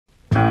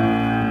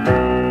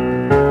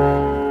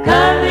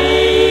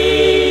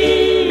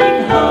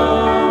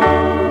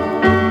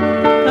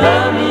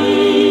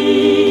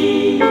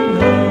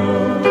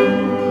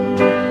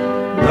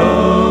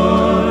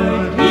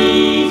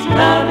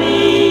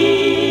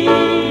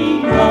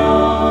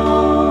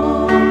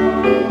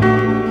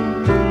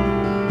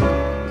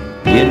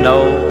you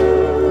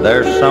know,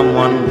 there's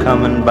someone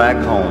coming back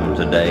home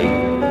today.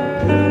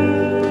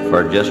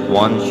 For just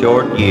one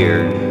short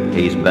year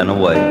he's been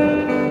away.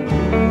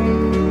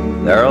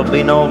 There'll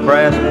be no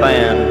brass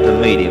band to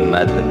meet him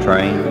at the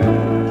train,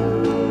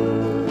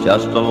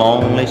 just a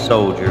lonely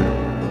soldier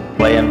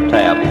playing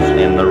taps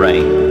in the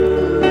rain.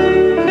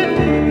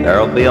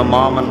 There'll be a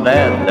mom and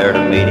dad there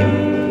to meet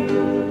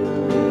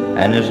him,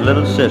 and his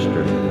little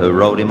sister who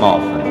wrote him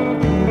often.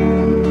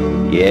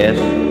 Yes,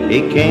 he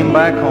came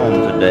back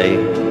home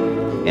today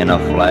in a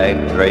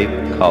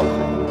flag-draped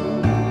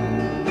coffin.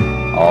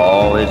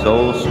 Oh, his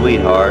old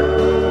sweetheart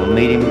will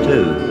meet him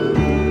too,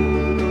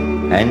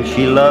 and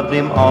she loved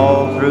him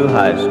all through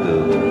high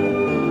school.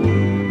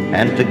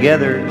 And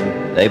together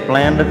they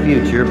planned a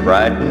future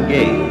bright and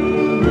gay.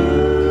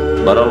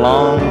 But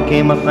along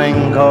came a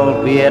thing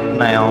called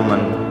Vietnam,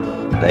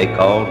 and they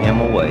called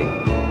him away.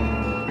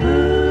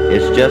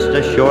 It's just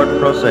a short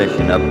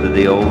procession up to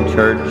the old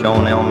church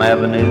on Elm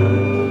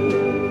Avenue.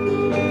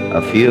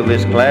 A few of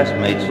his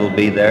classmates will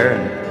be there,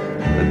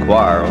 and the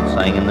choir will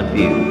sing in the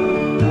pew.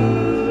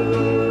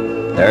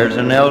 There's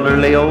an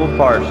elderly old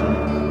parson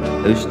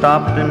who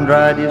stopped and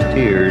dried his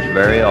tears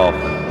very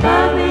often.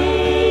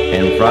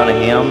 In front of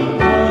him,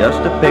 just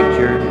a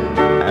picture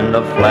and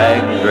a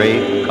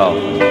flag-draped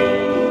coffin.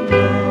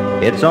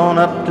 It's on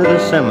up to the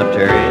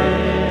cemetery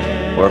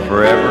where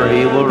forever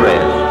he will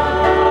rest.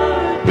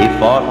 He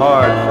fought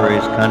hard for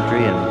his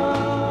country and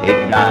he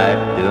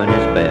died doing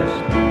his best.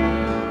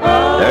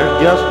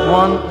 There's just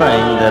one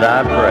thing that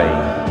I pray,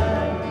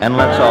 and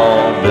let's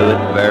all do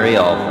it very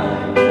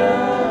often,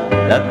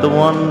 that the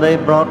one they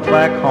brought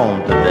back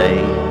home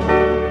today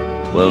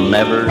will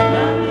never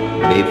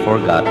be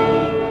forgotten.